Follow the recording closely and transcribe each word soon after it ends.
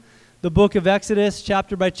the book of Exodus,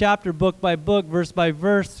 chapter by chapter, book by book, verse by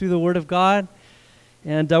verse, through the Word of God.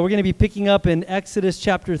 And we're going to be picking up in Exodus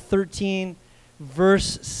chapter 13,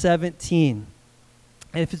 verse 17.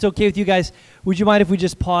 And if it's okay with you guys, would you mind if we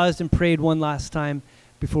just paused and prayed one last time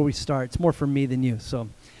before we start? It's more for me than you. So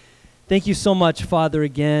thank you so much, Father,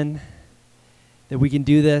 again, that we can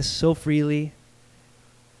do this so freely.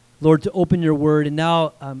 Lord, to open your word. And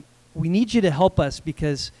now we need you to help us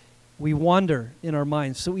because we wander in our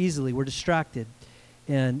minds so easily. We're distracted.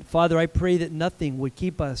 And Father, I pray that nothing would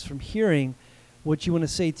keep us from hearing what you want to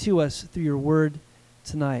say to us through your word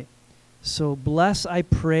tonight. So bless, I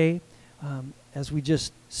pray, as we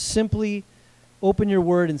just simply open your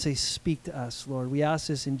word and say, speak to us, Lord. We ask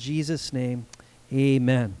this in Jesus' name.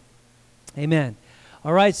 Amen. Amen.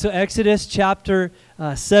 All right, so Exodus chapter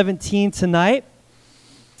 17 tonight.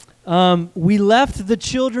 We left the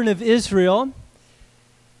children of Israel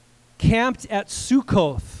camped at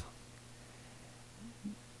Sukkoth.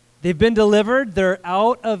 They've been delivered. They're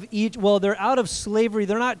out of they're out of slavery.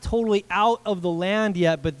 They're not totally out of the land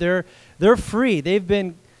yet, but they're free. They've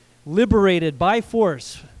been liberated by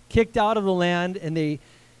force, kicked out of the land, and they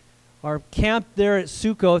are camped there at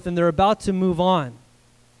Sukkoth, and they're about to move on.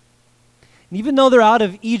 And even though they're out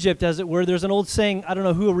of Egypt, as it were, there's an old saying, I don't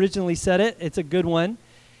know who originally said it. It's a good one.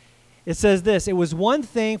 It says this: it was one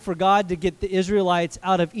thing for God to get the Israelites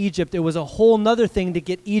out of Egypt. It was a whole nother thing to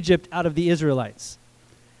get Egypt out of the Israelites.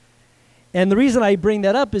 And the reason I bring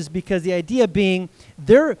that up is because the idea being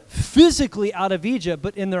they're physically out of Egypt,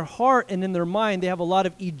 but in their heart and in their mind, they have a lot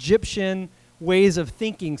of Egyptian ways of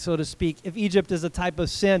thinking, so to speak. If Egypt is a type of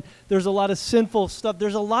sin, there's a lot of sinful stuff.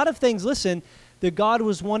 There's a lot of things, listen, that God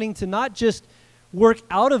was wanting to not just work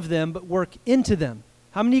out of them, but work into them.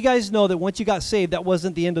 How many of you guys know that once you got saved, that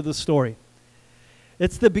wasn't the end of the story?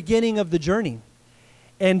 It's the beginning of the journey.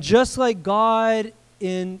 And just like God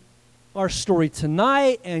in our story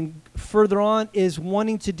tonight and further on is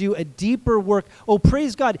wanting to do a deeper work. Oh,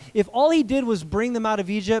 praise God. If all he did was bring them out of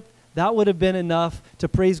Egypt, that would have been enough to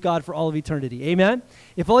praise God for all of eternity. Amen?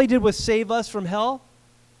 If all he did was save us from hell,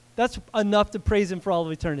 that's enough to praise him for all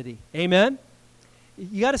of eternity. Amen?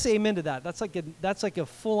 You got to say amen to that. That's like a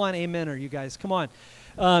full-on amener, you guys. Come on.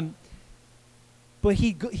 But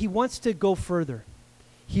he wants to go further.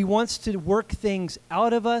 He wants to work things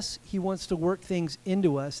out of us. He wants to work things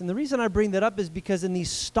into us. And the reason I bring that up is because in these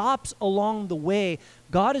stops along the way,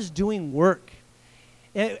 God is doing work.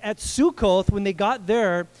 At Sukkoth, when they got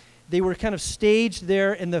there, they were kind of staged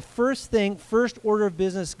there. And the first order of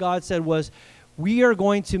business God said was, we are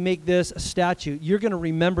going to make this a statute. You're going to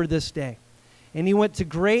remember this day. And he went to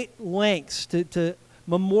great lengths to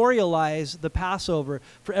memorialize the Passover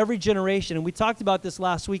for every generation. And we talked about this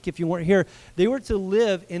last week if you weren't here. They were to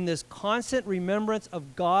live in this constant remembrance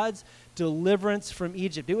of God's deliverance from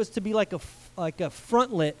Egypt. It was to be like a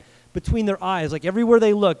frontlet between their eyes. Like everywhere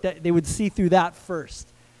they looked, that they would see through that first.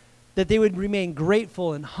 That they would remain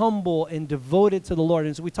grateful and humble and devoted to the Lord.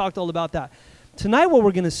 And so we talked all about that. Tonight what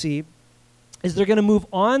we're going to see is they're going to move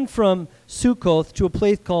on from Sukkoth to a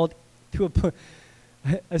place called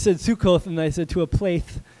I said Sukkoth, and I said to a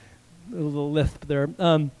place, a little lisp there.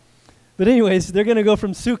 But anyways, they're going to go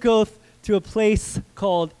from Sukkoth to a place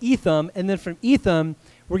called Etham, and then from Etham,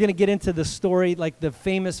 we're going to get into the story, like the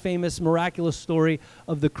famous, miraculous story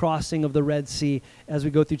of the crossing of the Red Sea as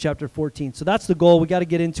we go through chapter 14. So that's the goal. We got to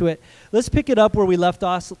get into it. Let's pick it up where we left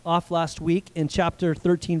off last week in chapter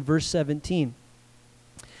 13, verse 17.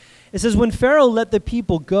 It says, when Pharaoh let the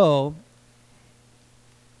people go,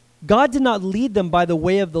 God did not lead them by the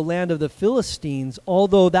way of the land of the Philistines,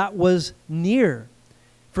 although that was near.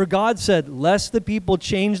 For God said, lest the people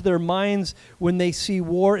change their minds when they see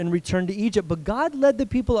war and return to Egypt. But God led the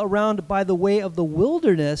people around by the way of the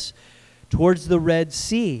wilderness towards the Red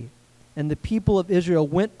Sea. And the people of Israel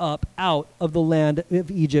went up out of the land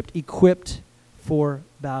of Egypt, equipped for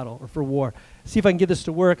battle or for war. See if I can get this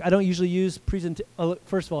to work. I don't usually use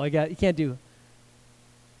first of all, you can't do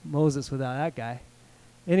Moses without that guy.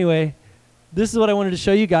 Anyway, this is what I wanted to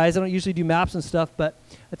show you guys. I don't usually do maps and stuff, but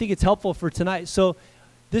I think it's helpful for tonight. So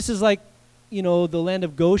this is like, the land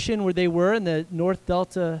of Goshen where they were in the north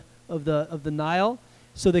delta of the Nile.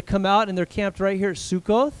 So they come out and they're camped right here at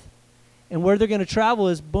Sukkoth. And where they're going to travel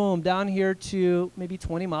is, boom, down here to maybe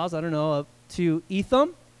 20 miles, I don't know, up to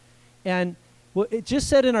Etham. And what it just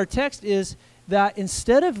said in our text is that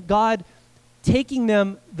instead of God taking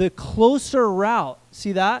them the closer route,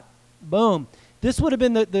 see that? Boom. This would have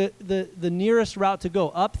been the nearest route to go,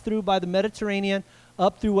 up through by the Mediterranean,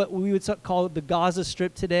 up through what we would call the Gaza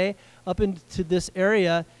Strip today, up into this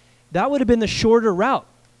area. That would have been the shorter route.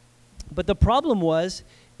 But the problem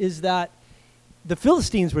is that the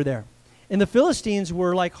Philistines were there. And the Philistines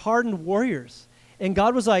were like hardened warriors. And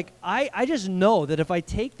God was like, I just know that if I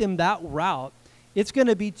take them that route, it's going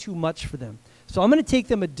to be too much for them. So I'm going to take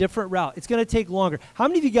them a different route. It's going to take longer. How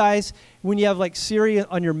many of you guys, when you have like Syria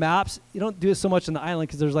on your maps, you don't do it so much on the island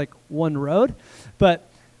because there's like one road. But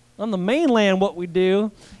on the mainland, what we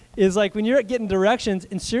do is like when you're getting directions,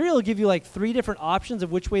 and Syria will give you like 3 different options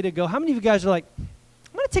of which way to go. How many of you guys are like, I'm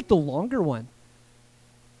going to take the longer one?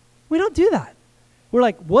 We don't do that. We're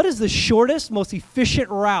like, what is the shortest, most efficient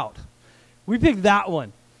route? We pick that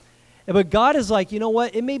one. But God is like, you know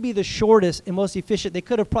what? It may be the shortest and most efficient. They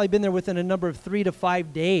could have probably been there within a number of 3 to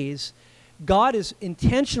 5 days. God is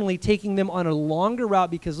intentionally taking them on a longer route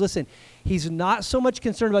because, listen, he's not so much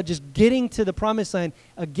concerned about just getting to the promised land.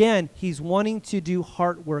 Again, he's wanting to do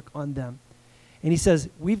heart work on them. And he says,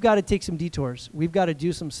 we've got to take some detours. We've got to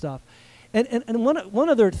do some stuff. And one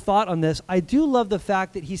other thought on this, I do love the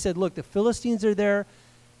fact that he said, look, the Philistines are there.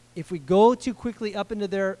 If we go too quickly up into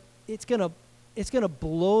there, it's going to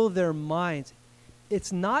blow their minds.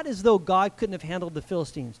 It's not as though God couldn't have handled the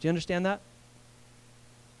Philistines. Do you understand that?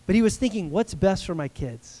 But he was thinking, what's best for my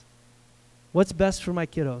kids? What's best for my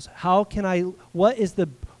kiddos?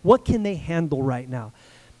 What can they handle right now?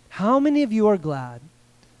 How many of you are glad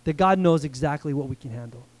that God knows exactly what we can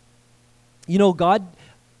handle? You know, God,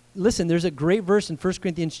 listen, there's a great verse in 1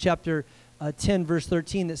 Corinthians chapter 10, verse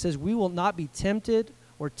 13 that says, we will not be tempted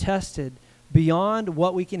or tested beyond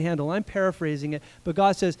what we can handle. I'm paraphrasing it, but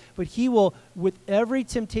God says, but he will, with every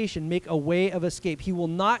temptation, make a way of escape. He will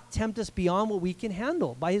not tempt us beyond what we can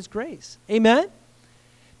handle by his grace. Amen?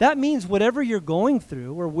 That means whatever you're going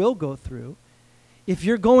through or will go through, if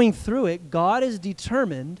you're going through it, God is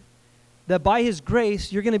determined that by his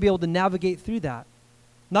grace, you're going to be able to navigate through that.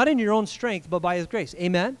 Not in your own strength, but by his grace.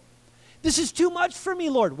 Amen? This is too much for me,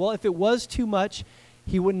 Lord. Well, if it was too much,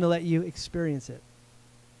 he wouldn't have let you experience it.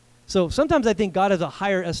 So sometimes I think God has a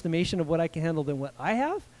higher estimation of what I can handle than what I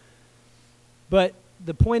have. But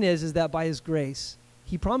the point is that by his grace,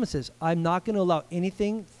 he promises, I'm not going to allow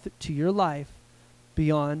anything to your life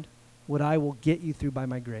beyond what I will get you through by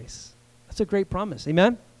my grace. That's a great promise.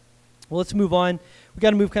 Amen? Well, let's move on. We've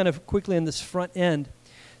got to move kind of quickly on this front end.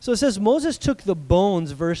 So it says, Moses took the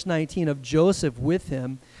bones, verse 19, of Joseph with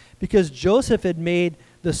him because Joseph had made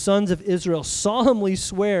the sons of Israel solemnly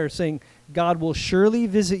swear, saying, God will surely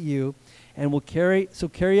visit you and will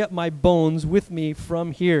carry up my bones with me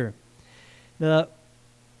from here. Now,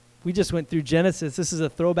 we just went through Genesis. This is a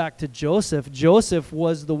throwback to Joseph. Joseph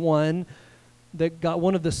was the one that got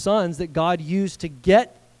one of the sons that God used to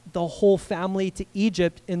get the whole family to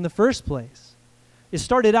Egypt in the first place. It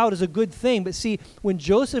started out as a good thing, but see, when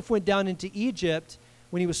Joseph went down into Egypt,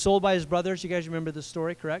 when he was sold by his brothers, you guys remember the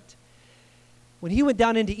story, correct? When he went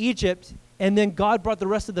down into Egypt, and then God brought the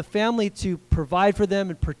rest of the family to provide for them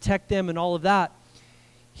and protect them and all of that,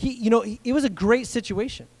 it was a great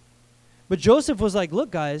situation. But Joseph was like, look,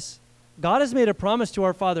 guys, God has made a promise to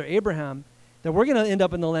our father Abraham that we're going to end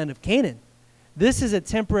up in the land of Canaan. This is a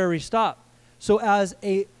temporary stop. So as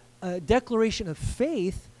a declaration of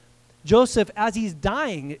faith, Joseph, as he's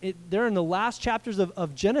dying, there in the last chapters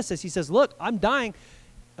of Genesis, he says, look, I'm dying.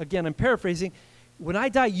 Again, I'm paraphrasing. When I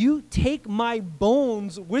die, you take my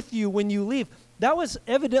bones with you when you leave. That was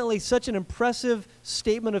evidently such an impressive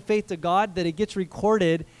statement of faith to God that it gets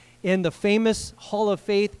recorded in the famous Hall of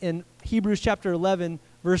Faith in Hebrews chapter 11,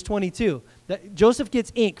 verse 22. That Joseph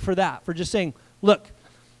gets ink for that, for just saying, look,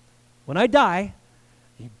 when I die,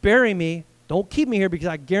 you bury me, don't keep me here because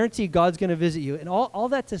I guarantee God's going to visit you. And all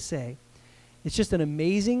that to say, it's just an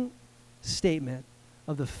amazing statement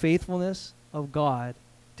of the faithfulness of God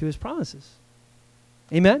to his promises.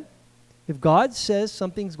 Amen? If God says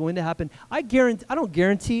something's going to happen, I don't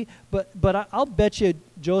guarantee, but I'll bet you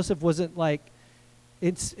Joseph wasn't like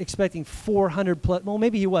it's expecting 400 plus. Well,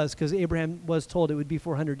 maybe he was because Abraham was told it would be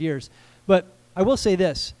 400 years. But I will say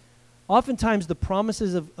this. Oftentimes the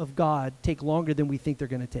promises of God take longer than we think they're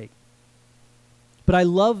going to take. But I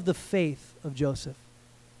love the faith of Joseph.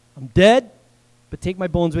 I'm dead, but take my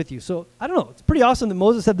bones with you. So I don't know. It's pretty awesome that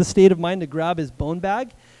Moses had the state of mind to grab his bone bag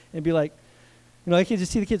and be like, I can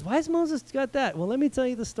just see the kids. Why has Moses got that? Well, let me tell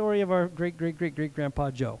you the story of our great-great-great-great-grandpa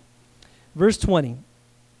Joe. Verse 20.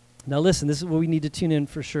 Now listen, this is what we need to tune in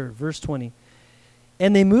for sure. Verse 20.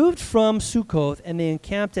 And they moved from Sukkoth, and they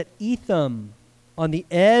encamped at Etham on the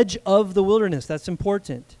edge of the wilderness. That's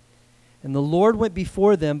important. And the Lord went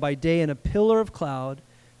before them by day in a pillar of cloud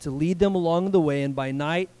to lead them along the way, and by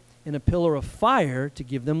night in a pillar of fire to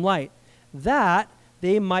give them light, that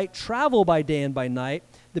they might travel by day and by night,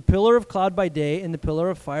 the pillar of cloud by day and the pillar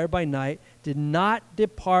of fire by night, did not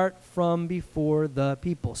depart from before the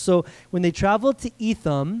people. So when they traveled to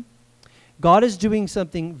Etham, God is doing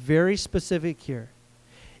something very specific here.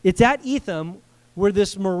 It's at Etham where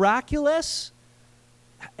this miraculous,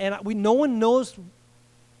 and no one knows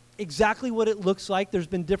exactly what it looks like. There's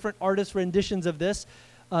been different artist renditions of this.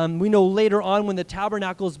 We know later on when the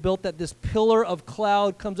tabernacle is built that this pillar of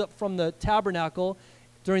cloud comes up from the tabernacle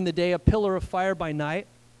during the day, a pillar of fire by night.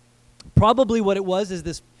 Probably what it was is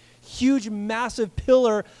this huge, massive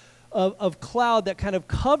pillar of cloud that kind of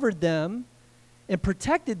covered them and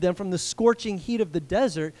protected them from the scorching heat of the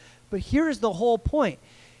desert. But here's the whole point.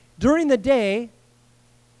 During the day,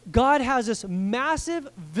 God has this massive,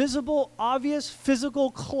 visible, obvious,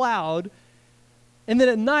 physical cloud. And then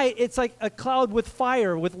at night, it's like a cloud with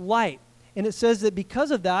fire, with light. And it says that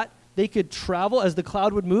because of that, they could travel. As the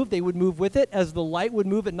cloud would move, they would move with it. As the light would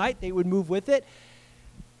move at night, they would move with it.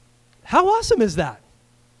 How awesome is that?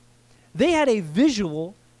 They had a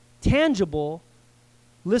visual, tangible,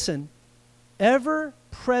 listen,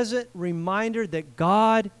 ever-present reminder that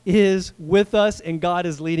God is with us and God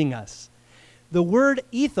is leading us. The word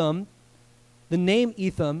Etham, the name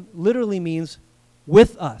Etham, literally means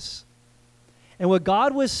with us. And what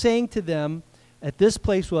God was saying to them at this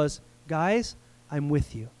place was, guys, I'm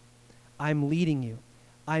with you. I'm leading you.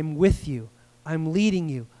 I'm with you. I'm leading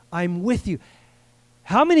you. I'm with you.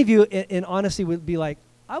 How many of you, in honesty, would be like,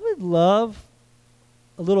 I would love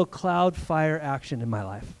a little cloud fire action in my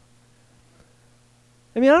life?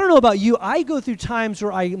 I mean, I don't know about you. I go through times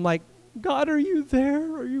where I'm like, God, are you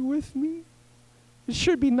there? Are you with me? It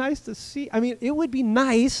should be nice to see. I mean, it would be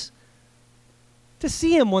nice to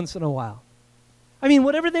see him once in a while. I mean,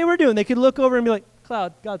 whatever they were doing, they could look over and be like,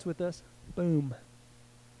 cloud, God's with us. Boom.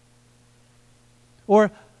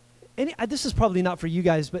 Or, this is probably not for you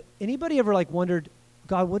guys, but anybody ever like wondered,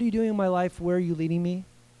 God, what are you doing in my life? Where are you leading me?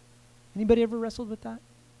 Anybody ever wrestled with that?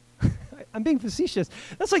 I'm being facetious.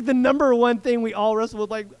 That's like the number one thing we all wrestle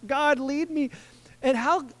with, like, God, lead me. And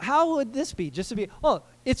how would this be? Just to be, oh,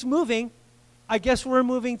 it's moving. I guess we're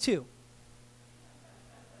moving too.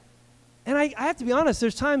 And I have to be honest,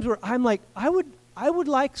 there's times where I'm like, I would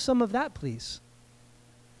like some of that, please.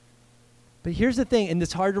 But here's the thing, and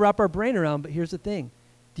it's hard to wrap our brain around, but here's the thing.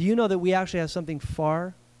 Do you know that we actually have something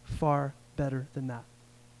far, far better than that?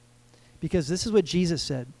 Because this is what Jesus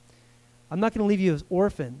said. I'm not going to leave you as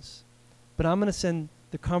orphans, but I'm going to send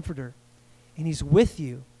the Comforter. And he's with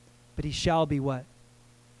you, but he shall be what?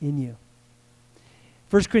 In you.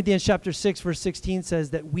 1 Corinthians chapter 6, verse 16 says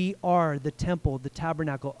that we are the temple, the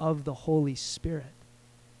tabernacle of the Holy Spirit.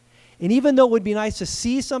 And even though it would be nice to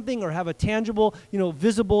see something or have a tangible,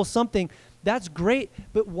 visible something, that's great.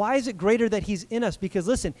 But why is it greater that he's in us? Because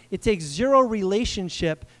listen, it takes zero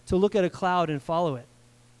relationship to look at a cloud and follow it.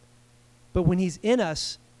 But when he's in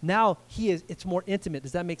us, now it's more intimate.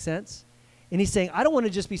 Does that make sense? And he's saying, I don't want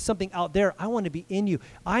to just be something out there. I want to be in you.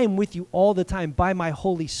 I am with you all the time by my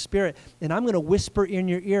Holy Spirit. And I'm going to whisper in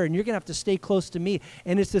your ear, and you're going to have to stay close to me.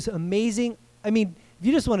 And it's this amazing, if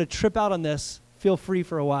you just want to trip out on this, feel free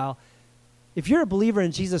for a while. If you're a believer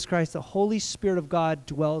in Jesus Christ, the Holy Spirit of God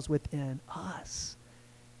dwells within us.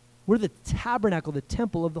 We're the tabernacle, the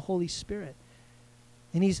temple of the Holy Spirit.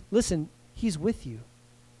 And he's with you.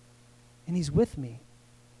 And he's with me.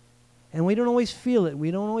 And we don't always feel it.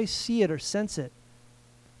 We don't always see it or sense it.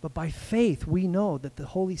 But by faith, we know that the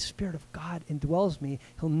Holy Spirit of God indwells me.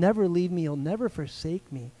 He'll never leave me. He'll never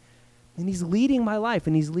forsake me. And he's leading my life,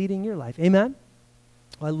 and he's leading your life. Amen?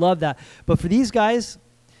 I love that. But for these guys,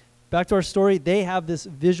 back to our story, they have this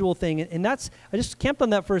visual thing. And I just camped on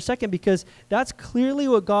that for a second because that's clearly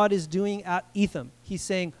what God is doing at Etham. He's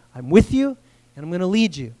saying, I'm with you, and I'm going to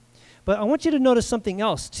lead you. But I want you to notice something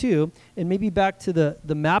else too, and maybe back to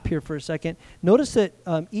the map here for a second. Notice that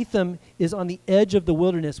Etham is on the edge of the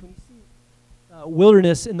wilderness. When you see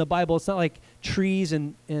wilderness in the Bible, it's not like trees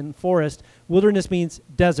and forest. Wilderness means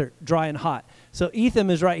desert, dry and hot. So Etham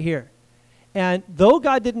is right here. And though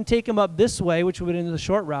God didn't take him up this way, which would have been the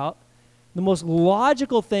short route, the most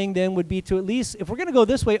logical thing then would be to at least, if we're going to go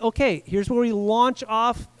this way, okay, here's where we launch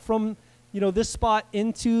off from this spot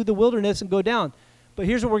into the wilderness and go down. But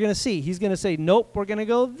here's what we're going to see. He's going to say, nope, we're going to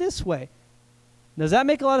go this way. Does that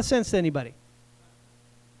make a lot of sense to anybody?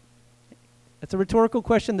 That's a rhetorical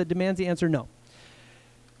question that demands the answer no.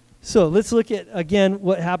 So let's look at, again,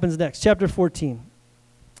 what happens next. Chapter 14.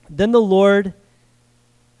 Then the Lord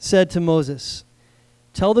said to Moses,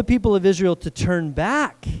 tell the people of Israel to turn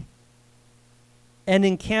back and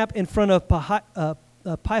encamp in front of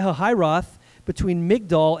Pihahiroth between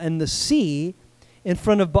Migdol and the sea in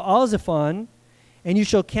front of Baal-zephon, and you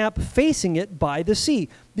shall camp facing it by the sea.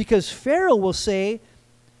 Because Pharaoh will say,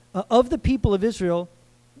 of the people of Israel,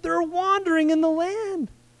 they're wandering in the land.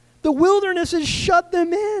 The wilderness has shut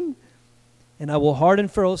them in. And I will harden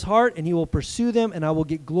Pharaoh's heart, and he will pursue them, and I will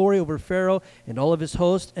get glory over Pharaoh and all of his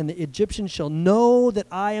host, and the Egyptians shall know that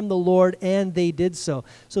I am the Lord, and they did so.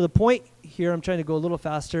 So the point here, I'm trying to go a little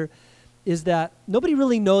faster, is that nobody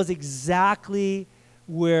really knows exactly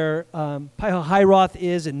where Pi-hahiroth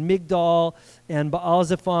is, and Migdol, and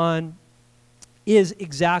Baal-zephon is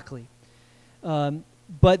exactly.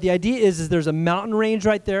 But the idea is there's a mountain range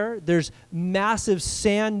right there. There's massive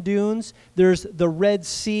sand dunes. There's the Red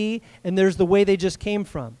Sea, and there's the way they just came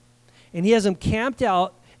from. And he has them camped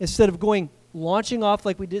out instead of launching off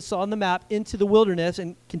like we saw on the map into the wilderness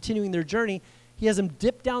and continuing their journey. He has them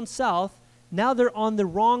dip down south. Now they're on the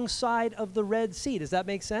wrong side of the Red Sea. Does that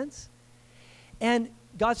make sense? And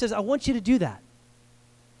God says, I want you to do that.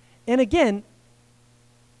 And again,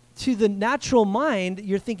 to the natural mind,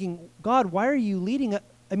 you're thinking, God, why are you leading us?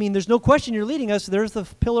 I mean, there's no question you're leading us. There's the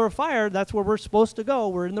pillar of fire. That's where we're supposed to go.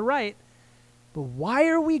 We're in the right. But why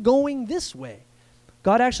are we going this way?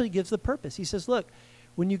 God actually gives the purpose. He says, look,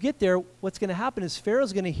 when you get there, what's going to happen is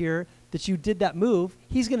Pharaoh's going to hear that you did that move.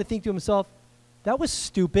 He's going to think to himself, that was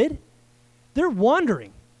stupid. They're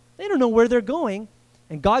wandering. They don't know where they're going.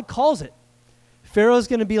 And God calls it. Pharaoh's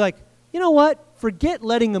going to be like, you know what? Forget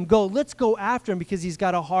letting them go. Let's go after him because he's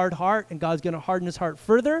got a hard heart, and God's going to harden his heart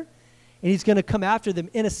further, and he's going to come after them.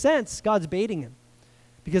 In a sense, God's baiting him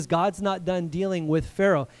because God's not done dealing with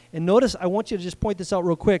Pharaoh. And notice, I want you to just point this out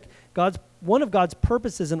real quick. One of God's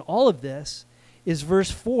purposes in all of this is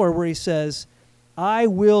verse 4 where he says, I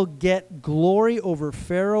will get glory over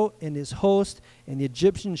Pharaoh and his host, and the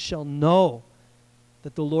Egyptians shall know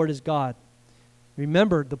that the Lord is God.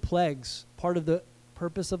 Remember the plagues. Part of the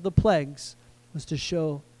purpose of the plagues was to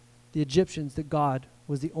show the Egyptians that God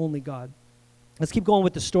was the only God. Let's keep going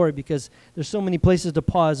with the story because there's so many places to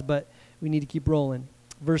pause, but we need to keep rolling.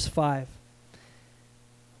 Verse 5.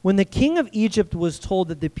 When the king of Egypt was told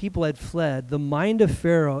that the people had fled, the mind of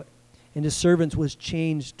Pharaoh and his servants was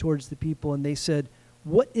changed towards the people, and they said,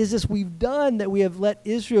 what is this we've done that we have let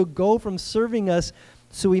Israel go from serving us?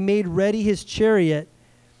 So he made ready his chariot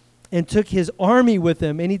and took his army with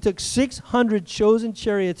him. And he took 600 chosen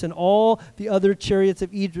chariots and all the other chariots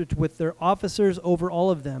of Egypt with their officers over all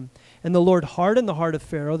of them. And the Lord hardened the heart of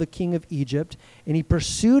Pharaoh, the king of Egypt, and he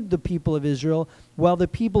pursued the people of Israel while the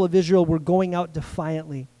people of Israel were going out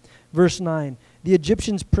defiantly. Verse 9, the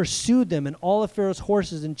Egyptians pursued them, and all of Pharaoh's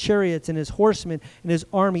horses and chariots and his horsemen and his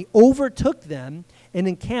army overtook them and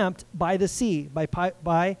encamped by the sea, by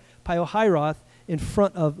Pi-hahiroth, in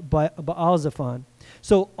front of Baal-zephon.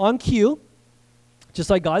 So on cue, just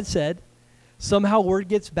like God said, somehow word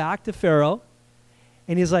gets back to Pharaoh,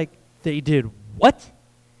 and he's like, they did what?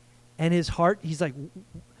 And his heart, he's like,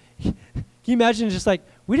 can you imagine just like,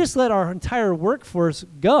 we just let our entire workforce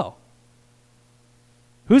go.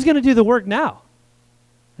 Who's going to do the work now?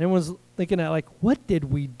 Everyone's thinking like, what did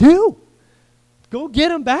we do? Go get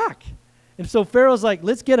them back. And so Pharaoh's like,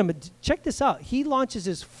 let's get him. Check this out. He launches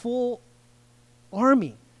his full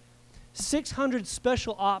army. 600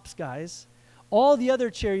 special ops guys, all the other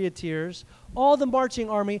charioteers, all the marching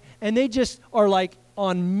army, and they just are like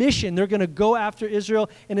on mission. They're going to go after Israel,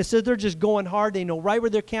 and it says they're just going hard. They know right where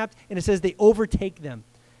they're camped, and it says they overtake them.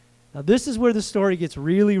 Now this is where the story gets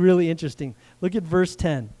really, really interesting. Look at verse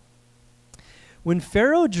 10. When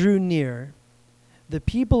Pharaoh drew near, the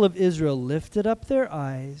people of Israel lifted up their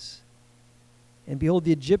eyes, and behold,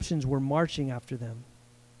 the Egyptians were marching after them,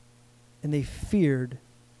 and they feared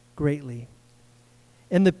greatly.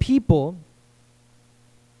 And the people,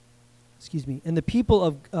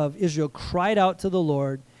 of Israel cried out to the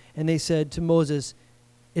Lord, and they said to Moses,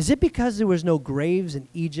 is it because there was no graves in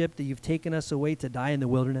Egypt that you've taken us away to die in the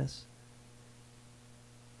wilderness?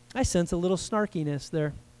 I sense a little snarkiness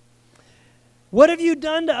there. What have you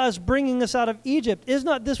done to us, bringing us out of Egypt? Is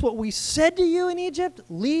not this what we said to you in Egypt?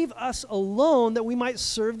 Leave us alone that we might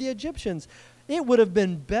serve the Egyptians. It would have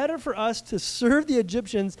been better for us to serve the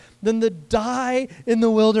Egyptians than to die in the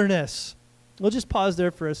wilderness. We'll just pause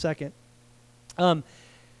there for a second.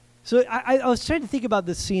 So I was trying to think about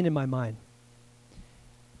this scene in my mind.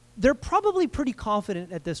 They're probably pretty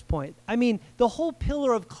confident at this point. I mean, the whole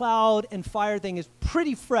pillar of cloud and fire thing is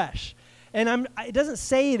pretty fresh. And it doesn't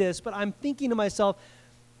say this, but I'm thinking to myself,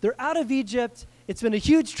 they're out of Egypt. It's been a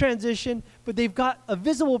huge transition, but they've got a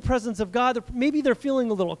visible presence of God. Maybe they're feeling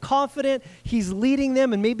a little confident. He's leading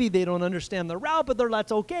them, and maybe they don't understand the route, but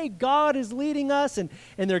that's okay. God is leading us, and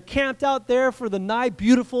they're camped out there for the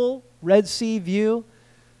beautiful Red Sea view.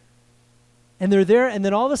 And they're there, and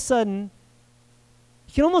then all of a sudden,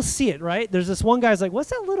 you can almost see it, right? There's this one guy's like, what's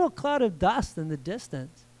that little cloud of dust in the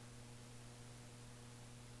distance?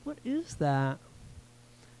 what is that?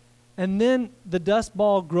 And then the dust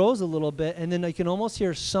ball grows a little bit, and then I can almost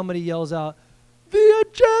hear somebody yells out, "The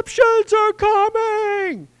Egyptians are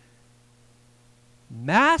coming!"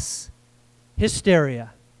 Mass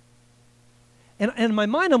hysteria. And in my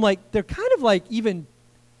mind, I'm like, they're kind of like even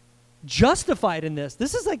justified in this.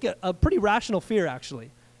 This is like a pretty rational fear, actually.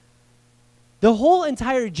 The whole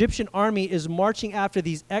entire Egyptian army is marching after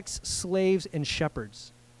these ex-slaves and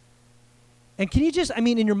shepherds. And can you just,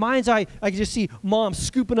 in your mind's eye, I can just see moms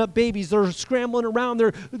scooping up babies. They're scrambling around.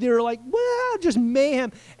 They're like, wow, just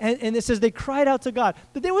mayhem. And it says they cried out to God.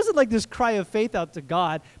 But there wasn't like this cry of faith out to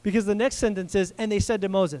God, because the next sentence is, and they said to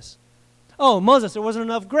Moses, "Oh, Moses, there wasn't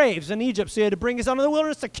enough graves in Egypt, so you had to bring us out of the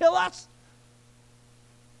wilderness to kill us?"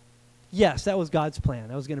 Yes, that was God's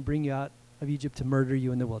plan. I was going to bring you out of Egypt to murder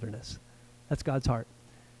you in the wilderness. That's God's heart.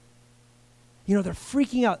 They're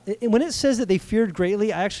freaking out. And when it says that they feared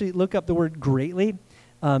greatly, I actually look up the word greatly.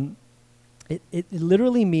 It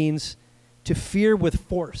literally means to fear with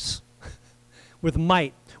force, with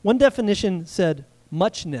might. One definition said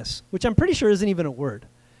muchness, which I'm pretty sure isn't even a word.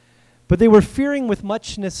 But they were fearing with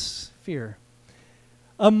muchness fear.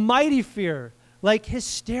 A mighty fear, like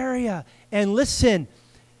hysteria. And listen,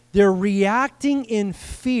 they're reacting in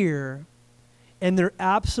fear, and they're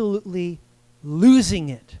absolutely losing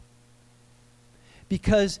it.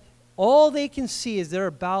 Because all they can see is they're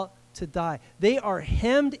about to die. They are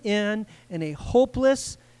hemmed in a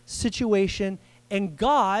hopeless situation, and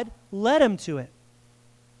God led them to it.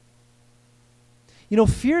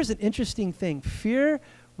 Fear is an interesting thing. Fear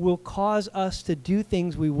will cause us to do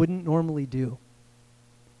things we wouldn't normally do.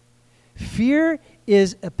 Fear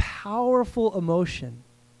is a powerful emotion.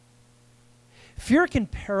 Fear can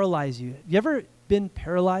paralyze you. You ever been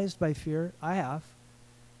paralyzed by fear? I have.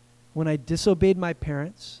 When I disobeyed my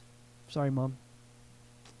parents, sorry, Mom,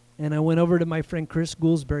 and I went over to my friend Chris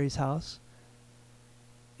Goulsbury's house,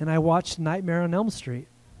 and I watched Nightmare on Elm Street.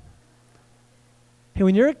 Hey,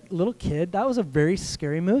 when you're a little kid, that was a very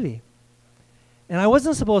scary movie. And I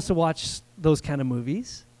wasn't supposed to watch those kind of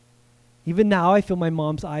movies. Even now, I feel my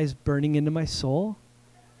mom's eyes burning into my soul.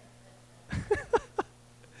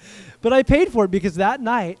 But I paid for it, because that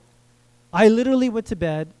night, I literally went to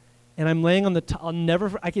bed, and I'm laying on the top.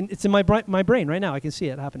 It's in my brain right now. I can see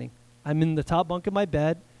it happening. I'm in the top bunk of my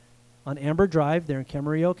bed on Amber Drive there in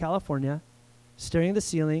Camarillo, California, staring at the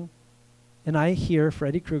ceiling, and I hear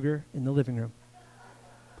Freddy Krueger in the living room.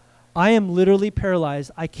 I am literally paralyzed.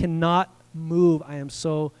 I cannot move. I am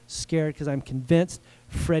so scared because I'm convinced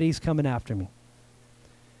Freddy's coming after me.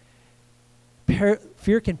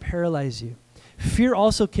 Fear can paralyze you. Fear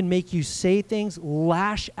also can make you say things,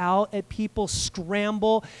 lash out at people,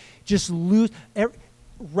 scramble, just lose.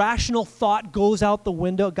 Rational thought goes out the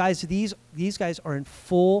window. Guys, these guys are in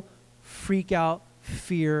full freak out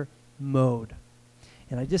fear mode.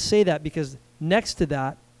 And I just say that because next to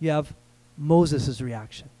that, you have Moses'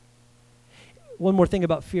 reaction. One more thing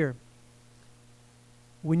about fear.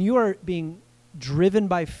 When you are being driven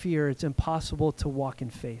by fear, it's impossible to walk in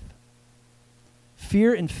faith.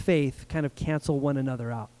 Fear and faith kind of cancel one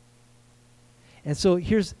another out. And so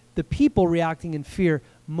here's the people reacting in fear.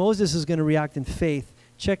 Moses is going to react in faith.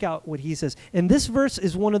 Check out what he says. And this verse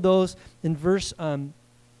is one of those in verse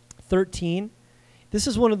 13. This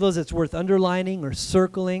is one of those that's worth underlining or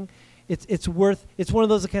circling. It's one of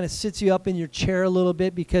those that kind of sits you up in your chair a little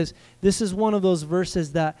bit, because this is one of those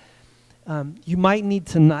verses that you might need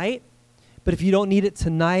tonight, but if you don't need it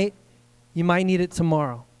tonight, you might need it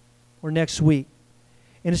tomorrow or next week.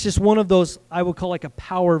 And it's just one of those I would call like a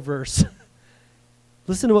power verse.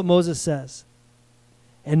 Listen to what Moses says.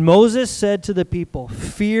 And Moses said to the people,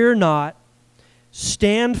 "Fear not,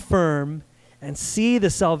 stand firm, and see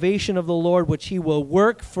the salvation of the Lord, which he will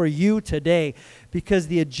work for you today. Because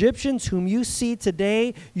the Egyptians whom you see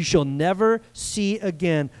today, you shall never see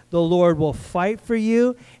again. The Lord will fight for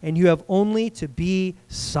you, and you have only to be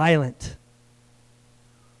silent."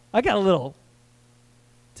 I got a little,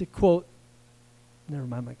 to quote, never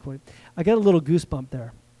mind my quote. I got a little goosebump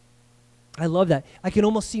there. I love that. I can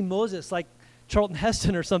almost see Moses like Charlton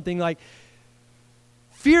Heston or something, like,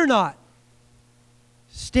 "Fear not,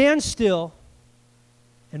 stand still,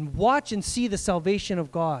 and watch and see the salvation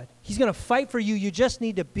of God. He's going to fight for you. You just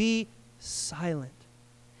need to be silent."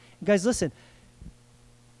 And guys, listen,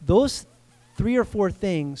 those 3 or 4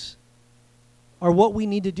 things are what we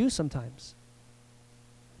need to do sometimes.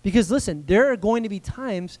 Because listen, there are going to be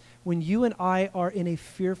times when you and I are in a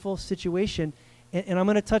fearful situation, and I'm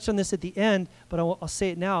going to touch on this at the end, but I'll say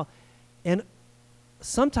it now. And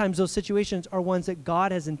sometimes those situations are ones that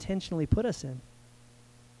God has intentionally put us in.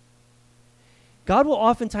 God will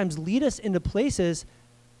oftentimes lead us into places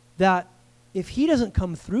that if he doesn't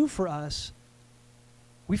come through for us,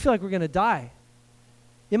 we feel like we're going to die.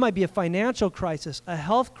 It might be a financial crisis, a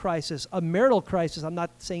health crisis, a marital crisis. I'm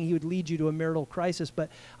not saying he would lead you to a marital crisis, but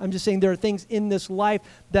I'm just saying there are things in this life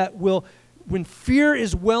that will, when fear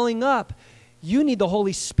is welling up, you need the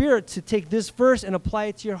Holy Spirit to take this verse and apply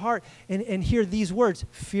it to your heart and hear these words.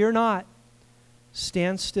 Fear not,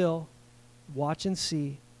 stand still, watch and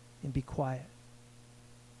see, and be quiet.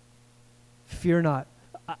 Fear not.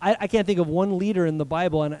 I can't think of one leader in the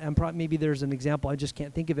Bible, and maybe there's an example, I just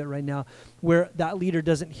can't think of it right now, where that leader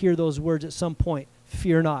doesn't hear those words at some point.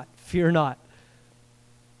 Fear not, fear not.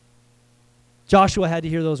 Joshua had to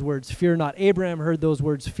hear those words, fear not. Abraham heard those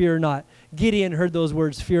words, fear not. Gideon heard those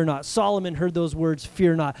words, fear not. Solomon heard those words,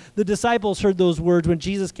 fear not. The disciples heard those words when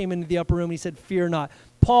Jesus came into the upper room and he said, fear not.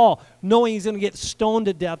 Paul, knowing he's going to get stoned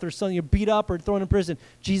to death or something, beat up or thrown in prison,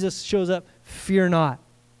 Jesus shows up, fear not.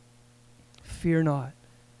 Fear not.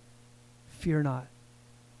 Fear not.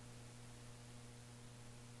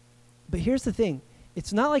 But here's the thing.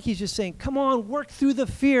 It's not like he's just saying, come on, work through the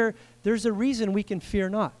fear. There's a reason we can fear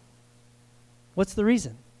not. What's the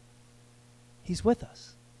reason? He's with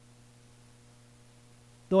us.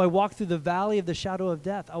 Though I walk through the valley of the shadow of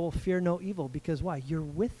death, I will fear no evil. Because why? You're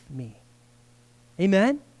with me.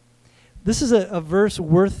 Amen? This is a verse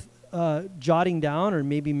worth jotting down or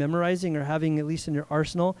maybe memorizing or having at least in your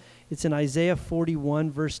arsenal. It's in Isaiah 41,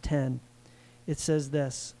 verse 10. It says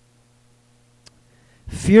this,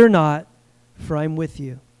 fear not, for I am with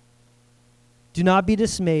you. Do not be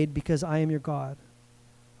dismayed, because I am your God.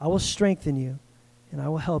 I will strengthen you, and I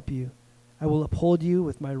will help you. I will uphold you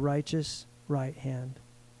with my righteous right hand.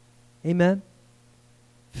 Amen?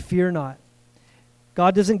 Fear not.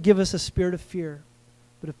 God doesn't give us a spirit of fear,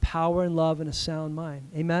 but of power and love and a sound mind.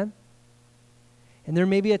 Amen? And there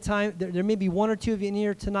may be a time, there may be one or two of you in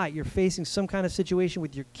here tonight, you're facing some kind of situation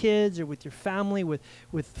with your kids or with your family,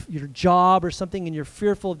 with your job or something, and you're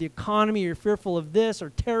fearful of the economy, you're fearful of this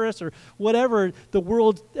or terrorists or whatever, the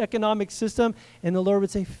world economic system, and the Lord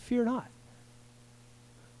would say, fear not.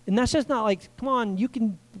 And that's just not like, come on, you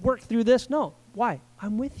can work through this. No. Why?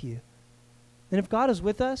 I'm with you. And if God is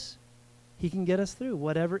with us, he can get us through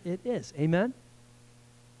whatever it is. Amen?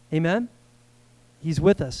 Amen? He's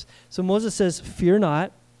with us. So Moses says, fear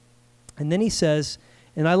not. And then he says,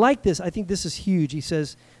 and I like this, I think this is huge. He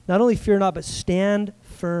says, not only fear not, but stand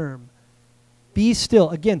firm. Be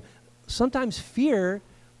still. Again, sometimes fear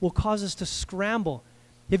will cause us to scramble.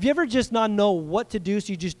 Have you ever just not know what to do,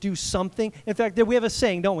 so you just do something? In fact, we have a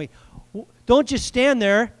saying, don't we? Don't just stand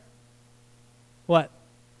there. What?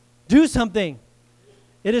 Do something.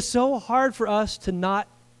 It is so hard for us to not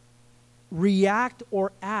react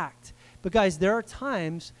or act. But guys, there are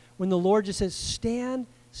times when the Lord just says, stand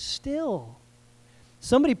still.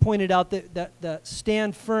 Somebody pointed out that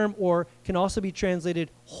stand firm, or can also be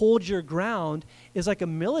translated hold your ground, is like a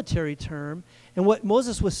military term. And what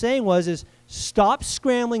Moses was saying is stop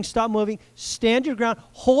scrambling, stop moving, stand your ground,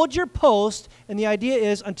 hold your post, and the idea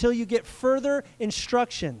is until you get further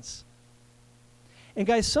instructions. And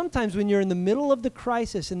guys, sometimes when you're in the middle of the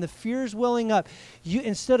crisis and the fear's welling up, you,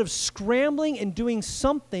 instead of scrambling and doing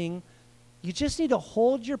something, you just need to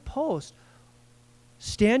hold your post,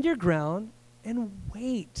 stand your ground, and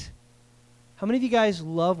wait. How many of you guys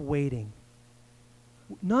love waiting?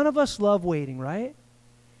 None of us love waiting, right?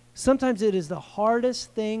 Sometimes it is the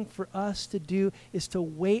hardest thing for us to do is to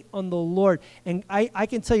wait on the Lord. And I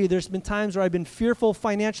can tell you there's been times where I've been fearful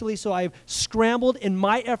financially, so I've scrambled in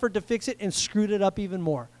my effort to fix it and screwed it up even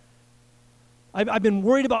more. I've been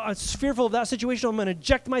worried about, I'm fearful of that situation. I'm going to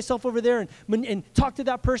eject myself over there and talk to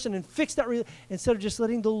that person and fix that instead of just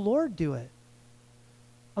letting the Lord do it.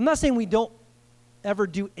 I'm not saying we don't ever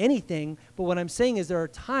do anything, but what I'm saying is there are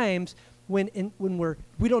times when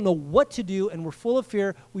we don't know what to do and we're full of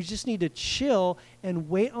fear. We just need to chill and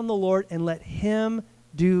wait on the Lord and let him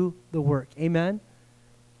do the work. Amen?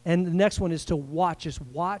 And the next one is to watch. Just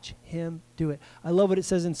watch him do it. I love what it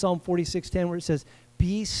says in Psalm 46:10 where it says,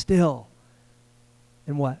 be still.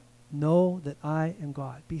 And what? Know that I am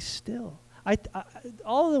God. Be still.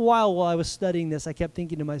 All the while I was studying this, I kept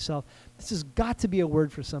thinking to myself, this has got to be a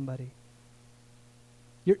word for somebody.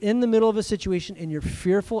 You're in the middle of a situation and you're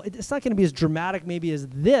fearful. It's not going to be as dramatic maybe as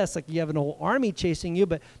this, like you have an whole army chasing you,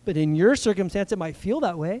 but in your circumstance, it might feel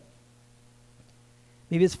that way.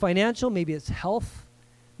 Maybe it's financial, maybe it's health,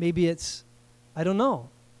 maybe it's, I don't know.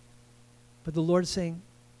 But the Lord's saying,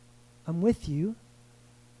 I'm with you,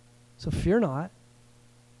 so fear not.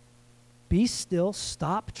 Be still.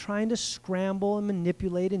 Stop trying to scramble and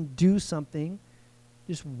manipulate and do something.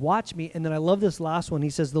 Just watch me. And then I love this last one. He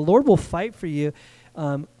says, the Lord will fight for you.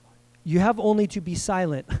 You have only to be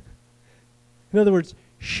silent. In other words,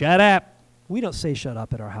 shut up. We don't say shut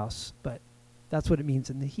up at our house, but that's what it means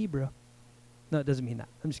in the Hebrew. No, it doesn't mean that.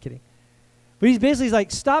 I'm just kidding. But he's basically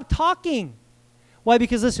like, stop talking. Why?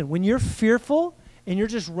 Because listen, when you're fearful and you're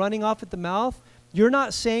just running off at the mouth, you're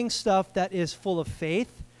not saying stuff that is full of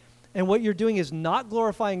faith. And what you're doing is not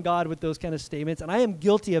glorifying God with those kind of statements. And I am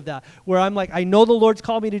guilty of that, where I'm like, I know the Lord's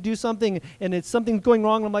called me to do something, and it's something's going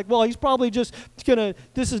wrong. And I'm like, well, he's probably just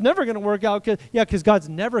this is never going to work out. Because God's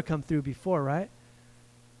never come through before, right?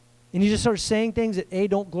 And you just start saying things that A,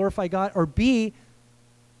 don't glorify God, or B,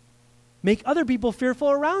 make other people fearful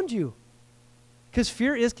around you. Because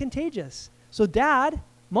fear is contagious. So dad,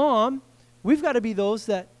 mom, we've got to be those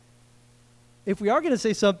that, if we are going to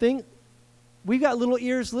say something, we've got little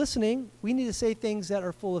ears listening. We need to say things that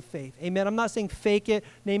are full of faith. Amen. I'm not saying fake it,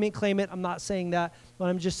 name it, claim it. I'm not saying that. But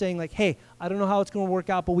I'm just saying like, hey, I don't know how it's going to work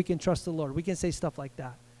out, but we can trust the Lord. We can say stuff like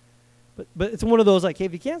that. But it's one of those like, hey,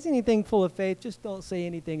 if you can't say anything full of faith, just don't say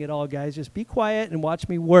anything at all, guys. Just be quiet and watch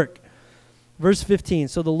me work. Verse 15.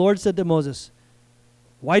 So the Lord said to Moses,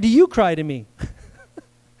 why do you cry to me?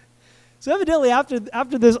 So evidently after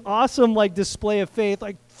this awesome like display of faith,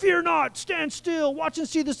 like, fear not, stand still, watch and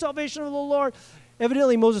see the salvation of the Lord.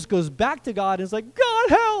 Evidently Moses goes back to God and is like, God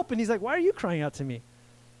help. And he's like, why are you crying out to me?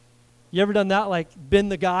 You ever done that? Like been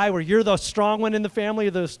the guy where you're the strong one in the family,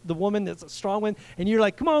 or the woman that's a strong one, and you're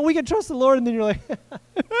like, come on, we can trust the Lord. And then you're like,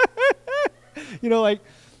 like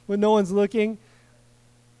when no one's looking.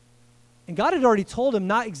 And God had already told him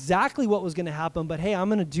not exactly what was going to happen, but hey, I'm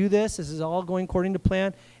going to do this. This is all going according to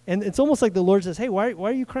plan. And it's almost like the Lord says, hey, why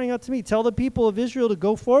are you crying out to me? Tell the people of Israel to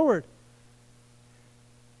go forward.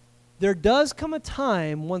 There does come a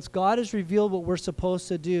time once God has revealed what we're supposed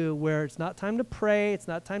to do where it's not time to pray, it's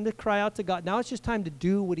not time to cry out to God. Now it's just time to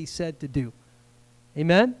do what he said to do.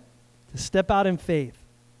 Amen? To step out in faith.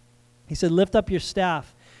 He said, lift up your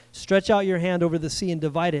staff, stretch out your hand over the sea and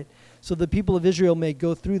divide it, so the people of Israel may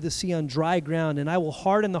go through the sea on dry ground, and I will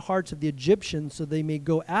harden the hearts of the Egyptians so they may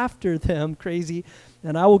go after them, crazy,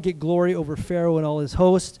 and I will get glory over Pharaoh and all his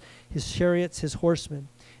host, his chariots, his horsemen.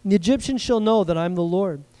 And the Egyptians shall know that I'm the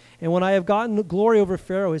Lord. And when I have gotten glory over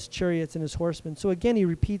Pharaoh, his chariots, and his horsemen. So again, he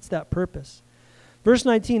repeats that purpose. Verse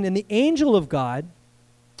 19, and the angel of God,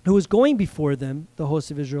 who was going before them, the host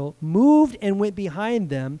of Israel, moved and went behind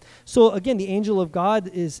them. So again, the angel of God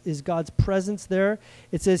is God's presence there.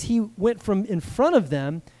 It says he went from in front of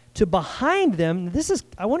them to behind them.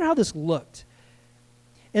 I wonder how this looked.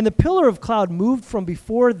 And the pillar of cloud moved from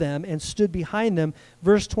before them and stood behind them.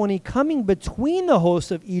 Verse 20, coming between the host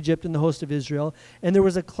of Egypt and the host of Israel. And there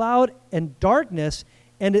was a cloud and darkness,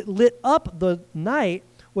 and it lit up the night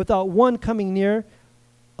without one coming near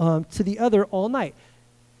to the other all night.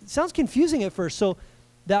 It sounds confusing at first. So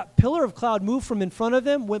that pillar of cloud moved from in front of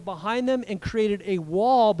them, went behind them, and created a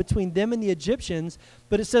wall between them and the Egyptians.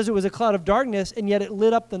 But it says it was a cloud of darkness, and yet it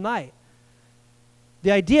lit up the night. The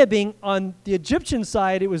idea being on the Egyptian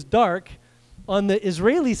side, it was dark. On the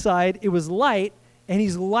Israeli side, it was light, and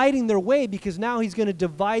he's lighting their way because now he's going to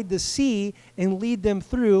divide the sea and lead them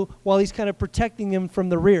through while he's kind of protecting them from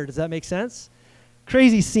the rear. Does that make sense?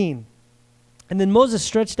 Crazy scene. And then Moses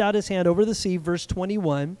stretched out his hand over the sea, verse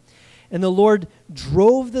 21, and the Lord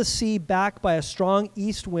drove the sea back by a strong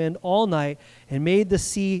east wind all night and made the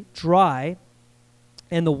sea dry,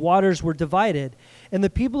 and the waters were divided. And the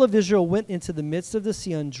people of Israel went into the midst of the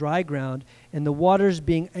sea on dry ground, and the waters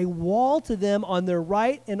being a wall to them on their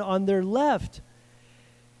right and on their left.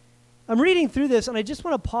 I'm reading through this, and I just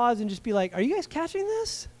want to pause and just be like, are you guys catching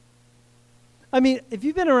this? I mean, if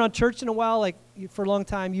you've been around church in a while, like for a long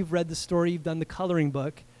time, you've read the story, you've done the coloring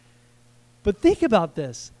book. But think about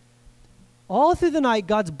this. All through the night,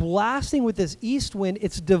 God's blasting with this east wind.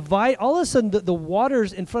 It's divide. All of a sudden, the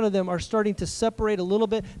waters in front of them are starting to separate a little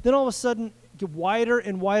bit. Then all of a sudden, get wider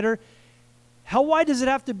and wider. How wide does it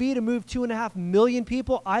have to be to move 2.5 million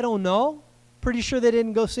people? I don't know. Pretty sure they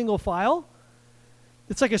didn't go single file.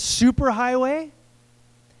 It's like a super highway.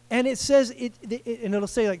 And it says, and it'll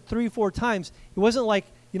say like 3-4 times, it wasn't like,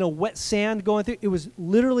 wet sand going through. It was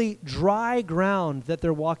literally dry ground that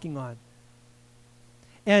they're walking on.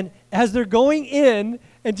 And as they're going in,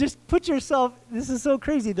 and just put yourself, this is so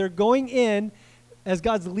crazy. They're going in as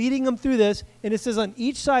God's leading them through this, and it says on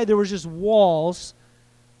each side there was just walls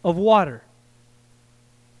of water.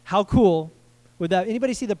 How cool would that?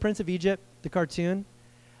 Anybody see the Prince of Egypt, the cartoon?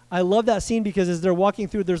 I love that scene because as they're walking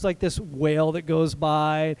through, there's like this whale that goes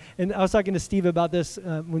by. And I was talking to Steve about this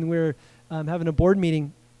when we were having a board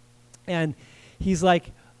meeting. And he's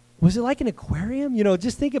like, was it like an aquarium?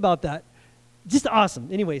 Just think about that. Just awesome.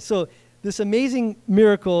 Anyway, so this amazing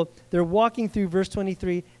miracle, they're walking through verse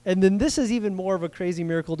 23. And then this is even more of a crazy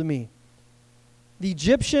miracle to me. The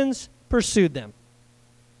Egyptians pursued them.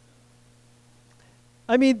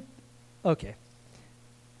 I mean, okay.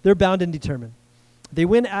 They're bound and determined. They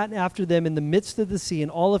went after them in the midst of the sea, and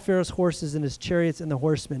all of Pharaoh's horses and his chariots and the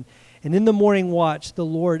horsemen. And in the morning watch, the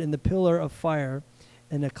Lord in the pillar of fire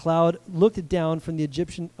and a cloud looked down from the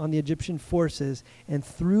Egyptian forces and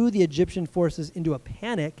threw the Egyptian forces into a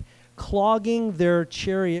panic, clogging their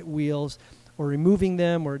chariot wheels or removing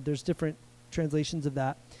them, or there's different translations of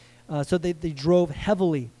that. So they drove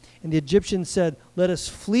heavily. And the Egyptians said, let us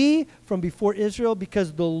flee from before Israel,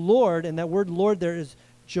 because the Lord, and that word Lord there is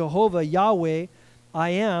Jehovah, Yahweh, I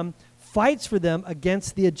am, fights for them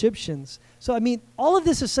against the Egyptians. So, I mean, all of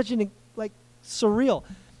this is such surreal.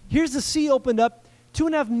 Here's the sea opened up,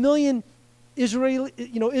 2.5 million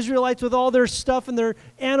Israelites with all their stuff and their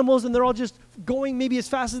animals, and they're all just going maybe as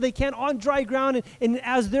fast as they can on dry ground. And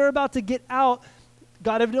as they're about to get out,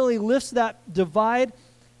 God evidently lifts that divide.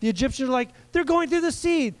 The Egyptians are like, they're going through the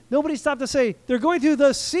sea. Nobody stopped to say, they're going through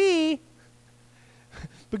the sea.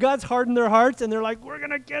 But God's hardened their hearts, and they're like, we're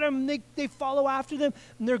going to get them. They follow after them,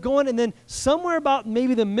 and they're going. And then somewhere about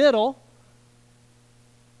maybe the middle,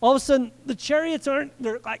 all of a sudden, the chariots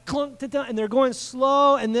they're like clunked down, and they're going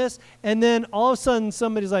slow and this. And then all of a sudden,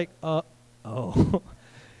 somebody's like, oh,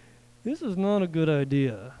 this is not a good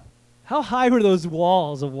idea. How high were those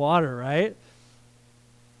walls of water, right?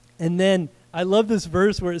 And then I love this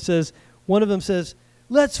verse where it says, one of them says,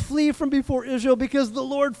 let's flee from before Israel because the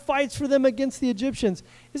Lord fights for them against the Egyptians.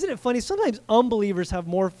 Isn't it funny? Sometimes unbelievers have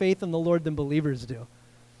more faith in the Lord than believers do.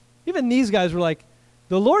 Even these guys were like,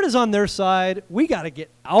 the Lord is on their side. We got to get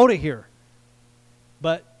out of here.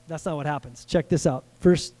 But that's not what happens. Check this out.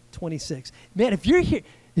 Verse 26. Man, if you're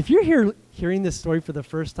here hearing this story for the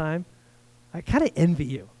first time, I kind of envy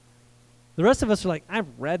you. The rest of us are like, I've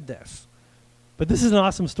read this. But this is an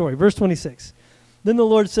awesome story. Verse 26. Then the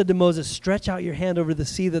Lord said to Moses, stretch out your hand over the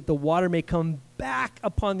sea that the water may come back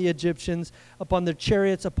upon the Egyptians, upon their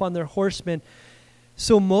chariots, upon their horsemen.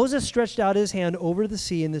 So Moses stretched out his hand over the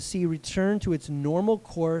sea, and the sea returned to its normal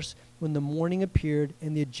course when the morning appeared,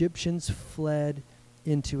 and the Egyptians fled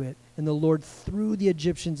into it. And the Lord threw the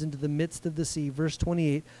Egyptians into the midst of the sea. Verse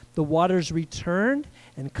 28, the waters returned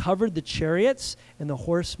and covered the chariots and the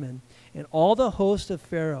horsemen and all the host of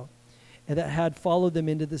Pharaoh and that had followed them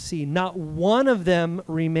into the sea. Not one of them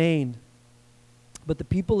remained. But the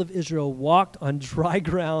people of Israel walked on dry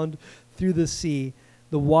ground through the sea,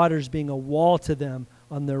 the waters being a wall to them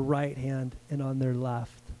on their right hand and on their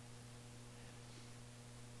left.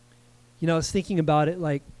 You know, I was thinking about it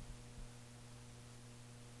like,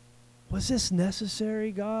 was this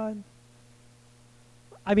necessary, God?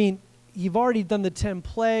 I mean, you've already done the 10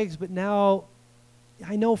 plagues, but now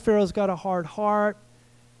I know Pharaoh's got a hard heart.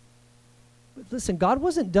 But listen, God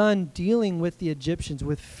wasn't done dealing with the Egyptians,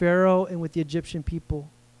 with Pharaoh and with the Egyptian people.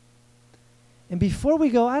 And before we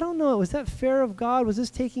go, I don't know, was that fair of God? Was this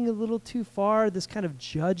taking a little too far, this kind of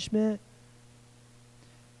judgment?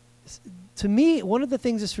 To me, one of the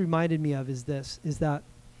things this reminded me of is that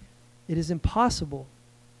it is impossible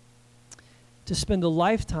to spend a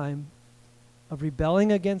lifetime of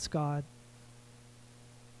rebelling against God,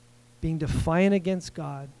 being defiant against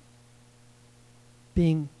God,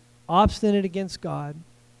 being obstinate against God,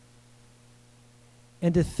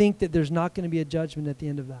 and to think that there's not going to be a judgment at the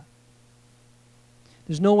end of that.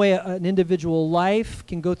 There's no way an individual life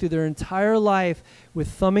can go through their entire life with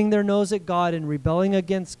thumbing their nose at God and rebelling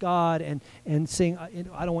against God and saying,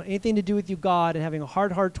 I don't want anything to do with you, God, and having a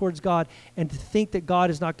hard heart towards God, and to think that God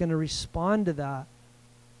is not going to respond to that.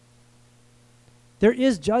 There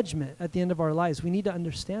is judgment at the end of our lives. We need to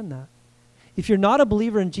understand that. If you're not a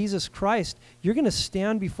believer in Jesus Christ, you're going to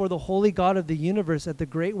stand before the holy God of the universe at the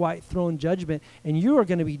great white throne judgment, and you are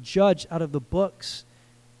going to be judged out of the books.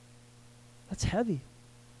 That's heavy.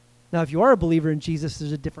 Now, if you are a believer in Jesus,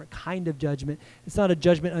 there's a different kind of judgment. It's not a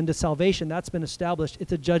judgment unto salvation. That's been established.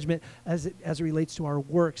 It's a judgment as it relates to our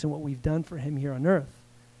works and what we've done for him here on earth.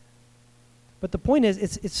 But the point is,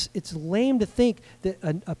 it's lame to think that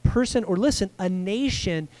a person, or listen, a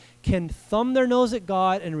nation can thumb their nose at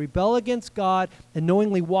God and rebel against God and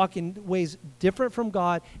knowingly walk in ways different from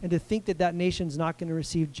God, and to think that that nation's not going to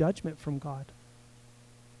receive judgment from God.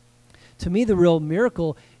 To me, the real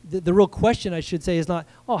miracle, the real question I should say is not,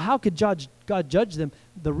 how could God judge them?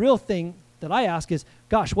 The real thing that I ask is,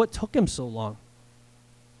 gosh, what took him so long?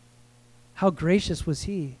 How gracious was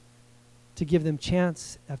he to give them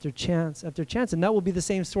chance after chance after chance? And that will be the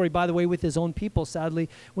same story, by the way, with his own people. Sadly,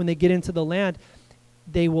 when they get into the land,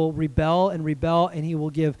 they will rebel, and he will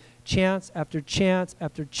give chance after chance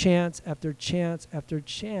after chance after chance after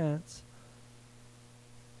chance.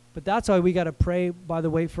 But that's why we got to pray, by the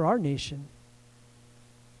way, for our nation.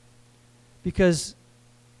 because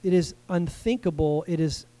it is unthinkable, it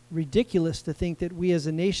is ridiculous to think that we as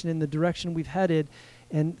a nation, in the direction we've headed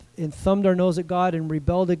and thumbed our nose at God and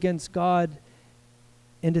rebelled against God,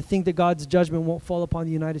 and to think that God's judgment won't fall upon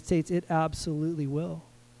the United States. It absolutely will.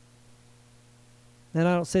 And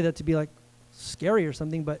I don't say that to be like scary or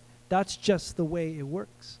something, but that's just the way it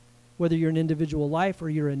works. Whether you're an individual life or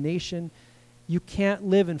you're a nation, you can't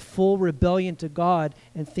live in full rebellion to God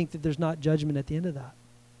and think that there's not judgment at the end of that.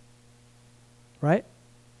 Right?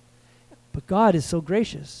 But God is so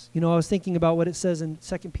gracious. You know, I was thinking about what it says in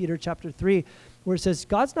 2 Peter chapter 3, where it says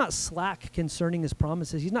God's not slack concerning his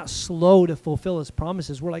promises. He's not slow to fulfill his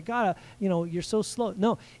promises. We're like, God, you're so slow.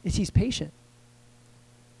 No, he's patient.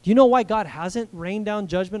 Do you know why God hasn't rained down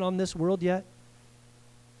judgment on this world yet?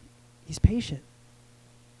 He's patient.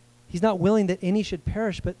 He's not willing that any should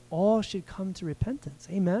perish, but all should come to repentance.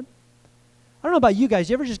 Amen? I don't know about you guys.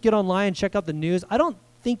 You ever just get online and check out the news? I don't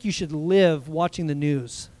think you should live watching the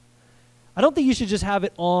news. I don't think you should just have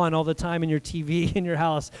it on all the time in your TV in your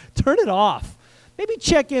house. Turn it off. Maybe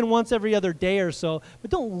check in once every other day or so, but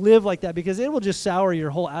don't live like that because it will just sour your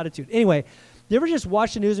whole attitude. Anyway, you ever just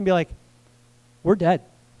watch the news and be like, we're dead.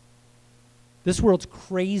 This world's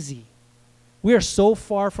crazy. We are so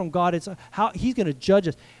far from God. It's how he's going to judge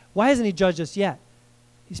us. Why hasn't he judged us yet?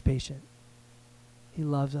 He's patient. He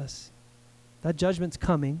loves us. That judgment's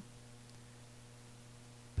coming,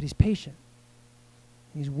 but he's patient.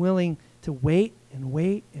 He's willing to wait and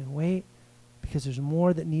wait and wait because there's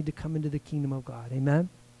more that need to come into the kingdom of God. Amen?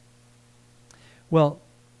 Well,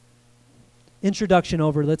 introduction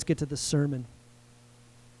over. Let's get to the sermon.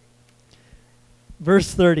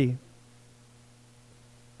 Verse 30.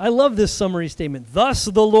 I love this summary statement. Thus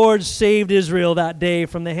the Lord saved Israel that day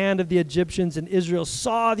from the hand of the Egyptians, and Israel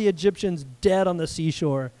saw the Egyptians dead on the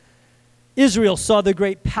seashore. Israel saw the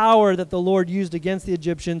great power that the Lord used against the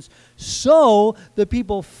Egyptians. So the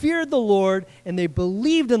people feared the Lord, and they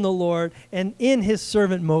believed in the Lord and in his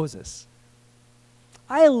servant Moses.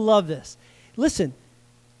 I love this. Listen,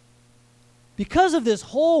 because of this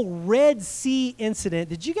whole Red Sea incident,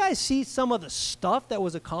 did you guys see some of the stuff that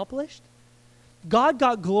was accomplished? God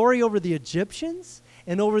got glory over the Egyptians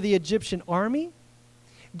and over the Egyptian army.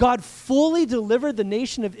 God fully delivered the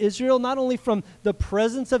nation of Israel, not only from the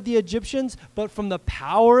presence of the Egyptians, but from the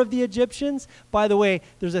power of the Egyptians. By the way,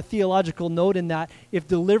 there's a theological note in that. If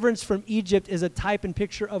deliverance from Egypt is a type and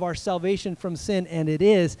picture of our salvation from sin, and it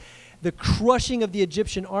is, the crushing of the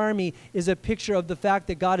Egyptian army is a picture of the fact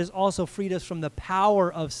that God has also freed us from the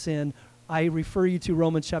power of sin. I refer you to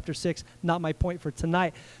Romans chapter 6, not my point for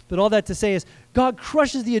tonight. But all that to say is God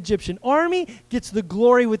crushes the Egyptian army, gets the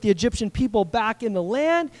glory with the Egyptian people back in the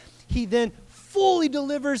land. He then fully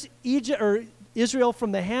delivers Israel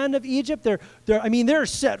from the hand of Egypt. They're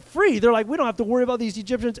set free. They're like, we don't have to worry about these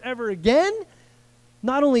Egyptians ever again.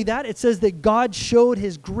 Not only that, it says that God showed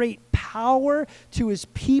his great power to his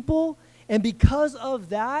people. And because of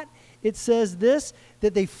that, it says this,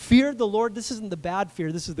 that they feared the Lord. This isn't the bad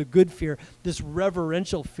fear. This is the good fear, this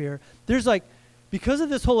reverential fear. There's because of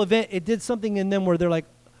this whole event, it did something in them where they're like,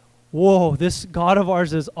 whoa, this God of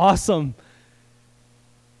ours is awesome.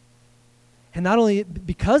 And not only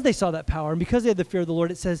because they saw that power and because they had the fear of the Lord,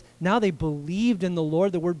 it says now they believed in the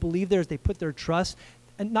Lord. The word believe there is they put their trust,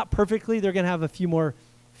 and not perfectly. They're going to have a few more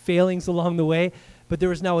failings along the way, but there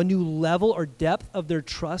was now a new level or depth of their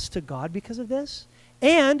trust to God because of this.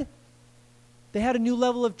 And they had a new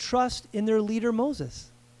level of trust in their leader, Moses.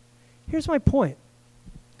 Here's my point.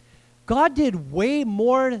 God did way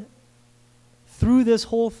more through this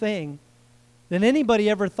whole thing than anybody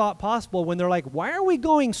ever thought possible when they're like, why are we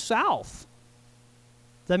going south?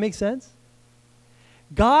 Does that make sense?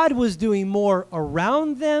 God was doing more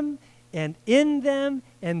around them and in them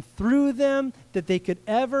and through them that they could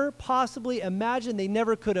ever possibly imagine. They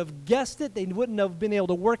never could have guessed it. They wouldn't have been able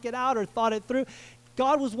to work it out or thought it through.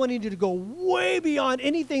 God was wanting to go way beyond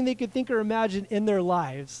anything they could think or imagine in their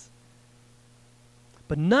lives.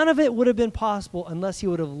 But none of it would have been possible unless he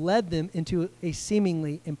would have led them into a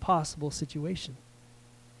seemingly impossible situation.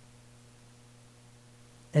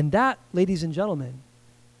 And that, ladies and gentlemen,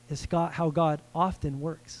 is how God often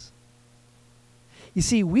works. You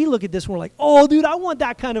see, we look at this and we're like, oh, dude, I want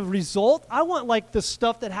that kind of result. I want the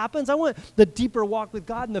stuff that happens. I want the deeper walk with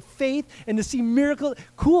God and the faith and to see miracles.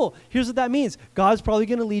 Cool. Here's what that means. God's probably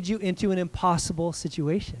going to lead you into an impossible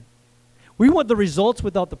situation. We want the results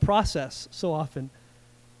without the process so often.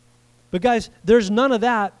 But guys, there's none of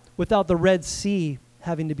that without the Red Sea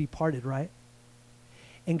having to be parted, right?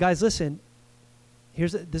 And guys, listen,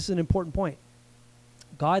 this is an important point.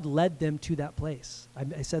 God led them to that place.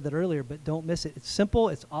 I said that earlier, but don't miss it. It's simple,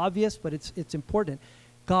 it's obvious, but it's important.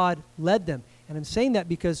 God led them. And I'm saying that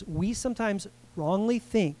because we sometimes wrongly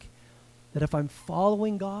think that if I'm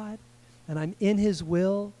following God and I'm in his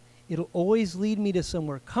will, it'll always lead me to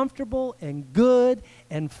somewhere comfortable and good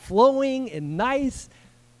and flowing and nice,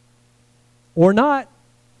 or not.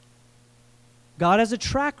 God has a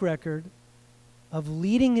track record of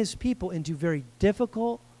leading his people into very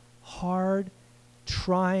difficult, hard,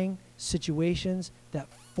 trying situations that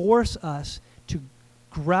force us to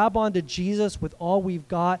grab onto Jesus with all we've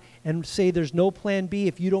got and say there's no plan B.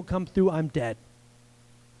 If you don't come through, I'm dead.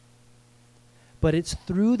 But it's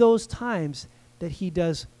through those times that he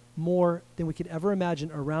does more than we could ever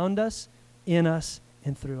imagine around us, in us,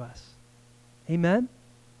 and through us. Amen?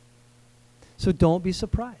 So don't be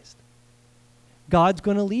surprised. God's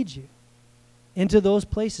going to lead you into those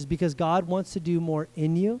places because God wants to do more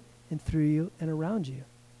in you and through you and around you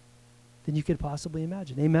than you could possibly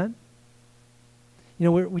imagine. Amen? You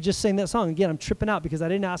know, we just sang that song. Again, I'm tripping out because I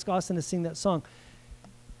didn't ask Austin to sing that song.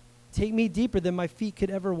 Take me deeper than my feet could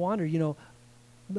ever wander. You know,